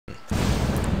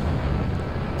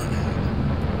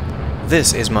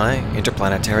This is my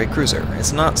interplanetary cruiser.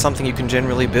 It's not something you can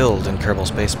generally build in Kerbal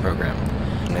Space Program.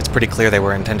 And it's pretty clear they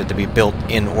were intended to be built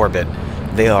in orbit.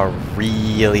 They are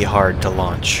really hard to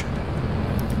launch.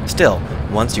 Still,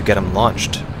 once you get them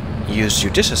launched, used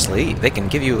judiciously, they can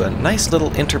give you a nice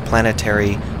little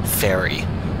interplanetary ferry,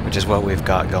 which is what we've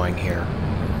got going here.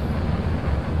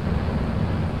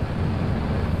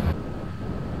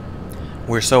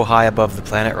 We're so high above the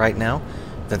planet right now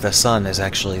that the sun is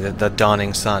actually, the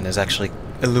dawning sun is actually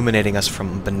illuminating us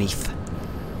from beneath.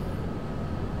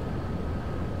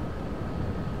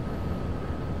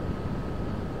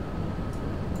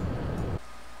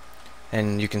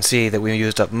 And you can see that we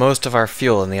used up most of our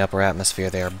fuel in the upper atmosphere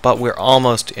there, but we're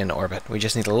almost in orbit. We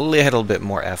just need a little bit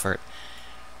more effort.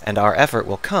 And our effort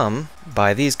will come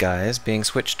by these guys being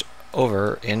switched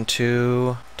over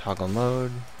into toggle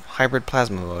mode, hybrid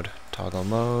plasma mode, toggle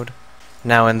mode.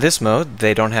 Now in this mode,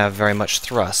 they don't have very much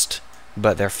thrust,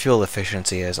 but their fuel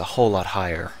efficiency is a whole lot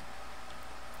higher.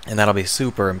 And that'll be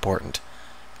super important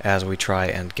as we try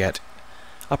and get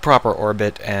a proper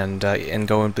orbit and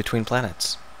go in between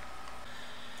planets.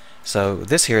 So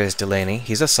this here is Delaney.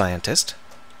 He's a scientist,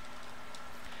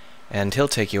 and he'll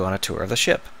take you on a tour of the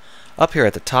ship. Up here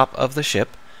at the top of the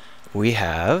ship, we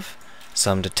have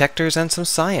some detectors and some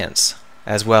science,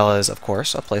 as well as, of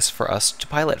course, a place for us to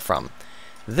pilot from.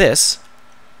 This,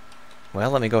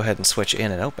 well, let me go ahead and switch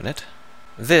in and open it.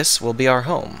 This will be our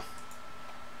home.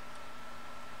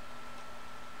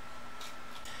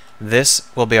 This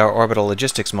will be our orbital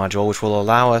logistics module, which will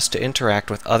allow us to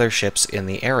interact with other ships in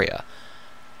the area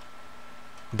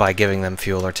by giving them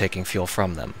fuel or taking fuel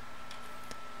from them.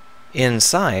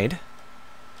 Inside,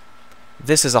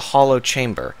 this is a hollow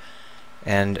chamber,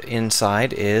 and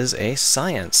inside is a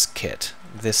science kit.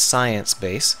 This science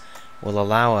base will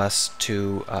allow us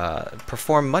to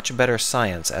perform much better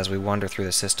science as we wander through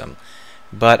the system.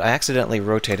 But I accidentally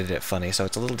rotated it funny, so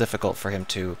it's a little difficult for him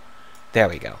to... There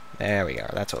we go. There we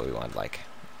are. That's what we want like.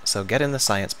 So get in the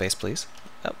science base, please.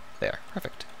 Oh, there.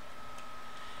 Perfect.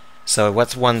 So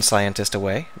what's one scientist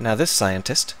away? Now this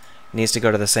scientist needs to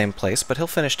go to the same place, but he'll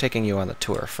finish taking you on the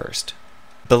tour first.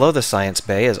 Below the science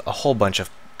bay is a whole bunch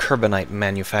of carbonite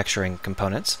manufacturing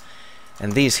components,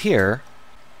 and these here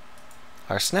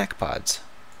are snack pods.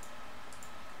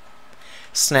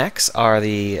 Snacks are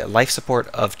the life support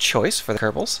of choice for the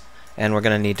Kerbals, and we're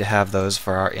going to need to have those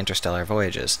for our interstellar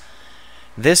voyages.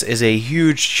 This is a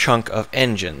huge chunk of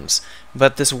engines,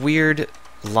 but this weird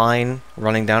line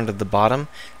running down to the bottom,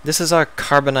 this is our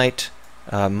carbonite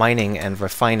mining and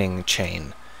refining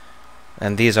chain,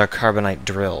 and these are carbonite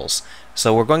drills.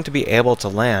 So we're going to be able to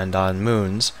land on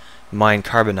moons, mine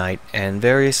carbonite, and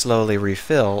very slowly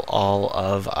refill all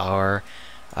of our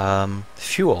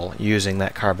fuel using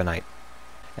that carbonite.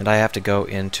 And I have to go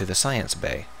into the science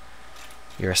bay.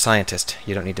 You're a scientist,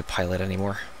 you don't need to pilot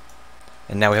anymore.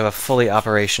 And now we have a fully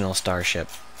operational starship.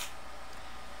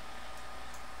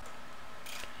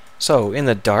 So, in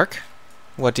the dark,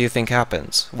 what do you think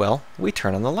happens? Well, we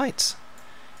turn on the lights,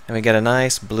 and we get a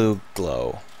nice blue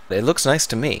glow. It looks nice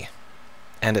to me,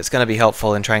 and it's going to be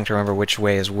helpful in trying to remember which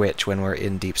way is which when we're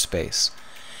in deep space.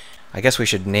 I guess we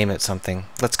should name it something.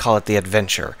 Let's call it the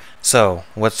Adventure. So,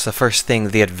 what's the first thing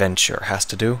the Adventure has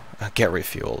to do? Get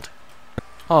refueled.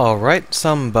 Alright,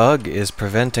 some bug is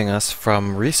preventing us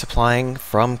from resupplying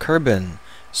from Kerbin,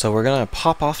 so we're going to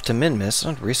pop off to Minmus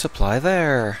and resupply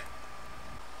there.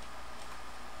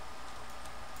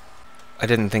 I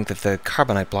didn't think that the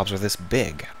carbonite blobs were this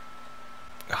big.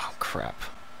 Oh, crap.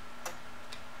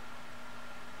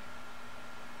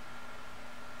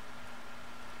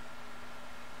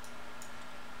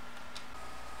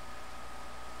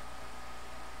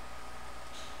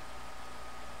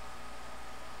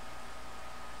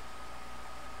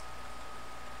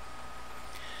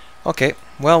 Okay,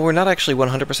 well, we're not actually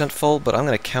 100% full, but I'm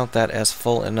going to count that as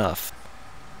full enough.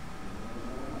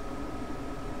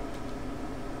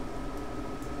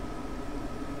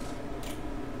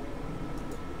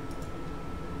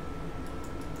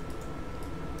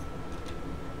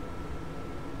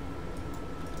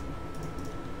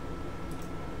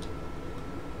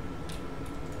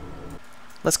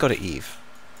 Let's go to Eve.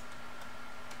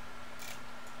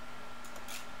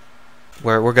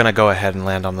 We're going to go ahead and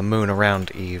land on the moon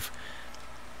around Eve,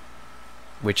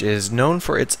 which is known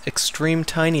for its extreme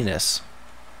tininess.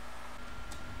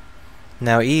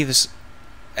 Now Eve's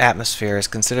atmosphere is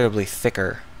considerably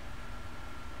thicker,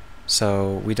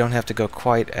 so we don't have to go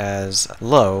quite as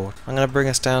low. I'm going to bring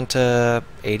us down to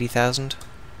 80,000.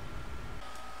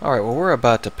 Alright, well, we're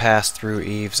about to pass through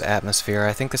Eve's atmosphere.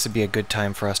 I think this would be a good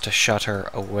time for us to shutter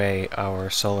away our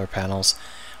solar panels.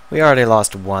 We already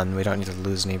lost one, we don't need to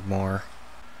lose any more.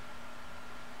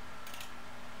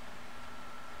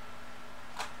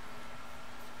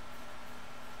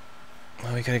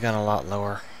 we could have gone a lot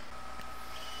lower.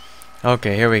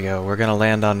 Okay, here we go. We're going to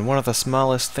land on one of the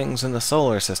smallest things in the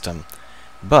solar system.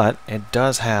 But it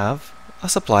does have a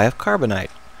supply of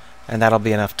carbonite, and that'll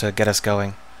be enough to get us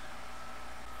going.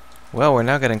 Well, we're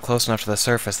now getting close enough to the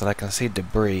surface that I can see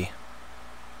debris.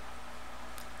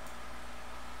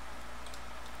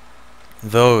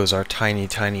 Those are tiny,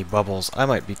 tiny bubbles. I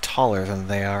might be taller than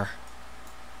they are.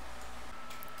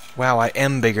 Wow, I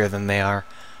am bigger than they are.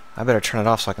 I better turn it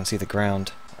off so I can see the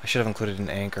ground. I should have included an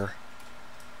anchor.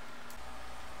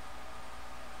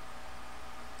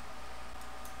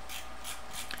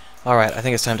 Alright, I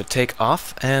think it's time to take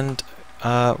off and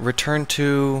return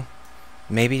to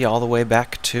maybe all the way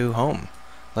back to home.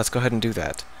 Let's go ahead and do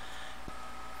that.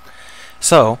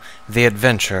 So, the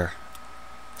Adventure.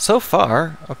 So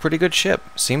far, a pretty good ship.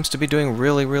 Seems to be doing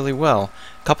really, really well.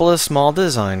 Couple of small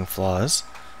design flaws,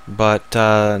 but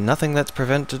nothing that's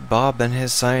prevented Bob and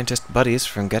his scientist buddies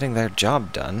from getting their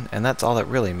job done, and that's all that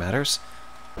really matters.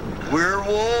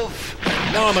 Werewolf?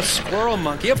 No, I'm a squirrel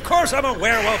monkey. Of course I'm a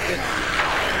werewolf.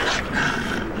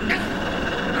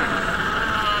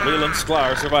 Leland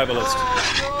Sklar, survivalist. Oh,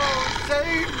 no,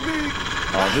 save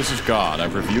me! This is God.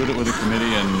 I've reviewed it with the committee,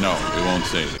 and no, it won't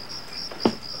save it.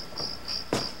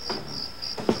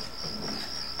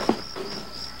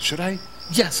 Should I?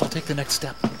 Yes, I'll take the next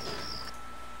step.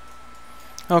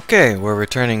 Okay, we're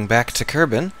returning back to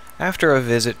Kerbin after a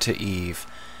visit to Eve.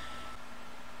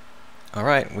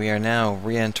 Alright, we are now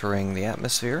re-entering the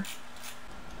atmosphere.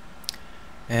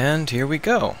 And here we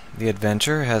go. The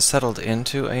Adventure has settled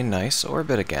into a nice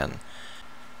orbit again.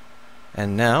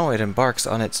 And now it embarks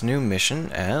on its new mission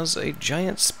as a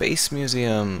giant space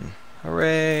museum.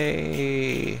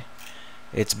 Hooray!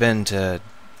 It's been to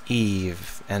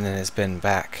Eve, and then it's been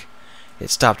back. It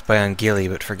stopped by Ungili,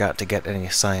 but forgot to get any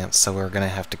science, so we're gonna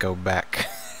have to go back.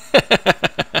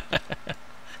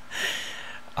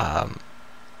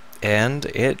 And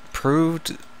it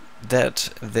proved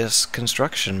that this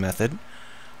construction method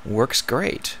works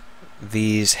great.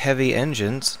 These heavy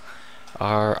engines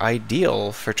are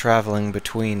ideal for traveling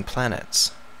between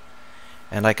planets.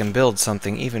 And I can build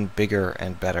something even bigger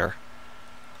and better.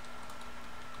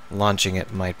 Launching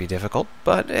it might be difficult,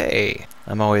 but hey,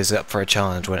 I'm always up for a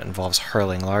challenge when it involves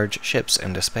hurling large ships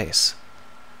into space.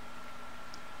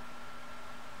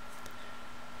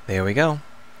 There we go.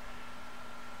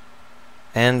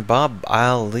 And Bob,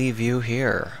 I'll leave you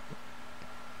here.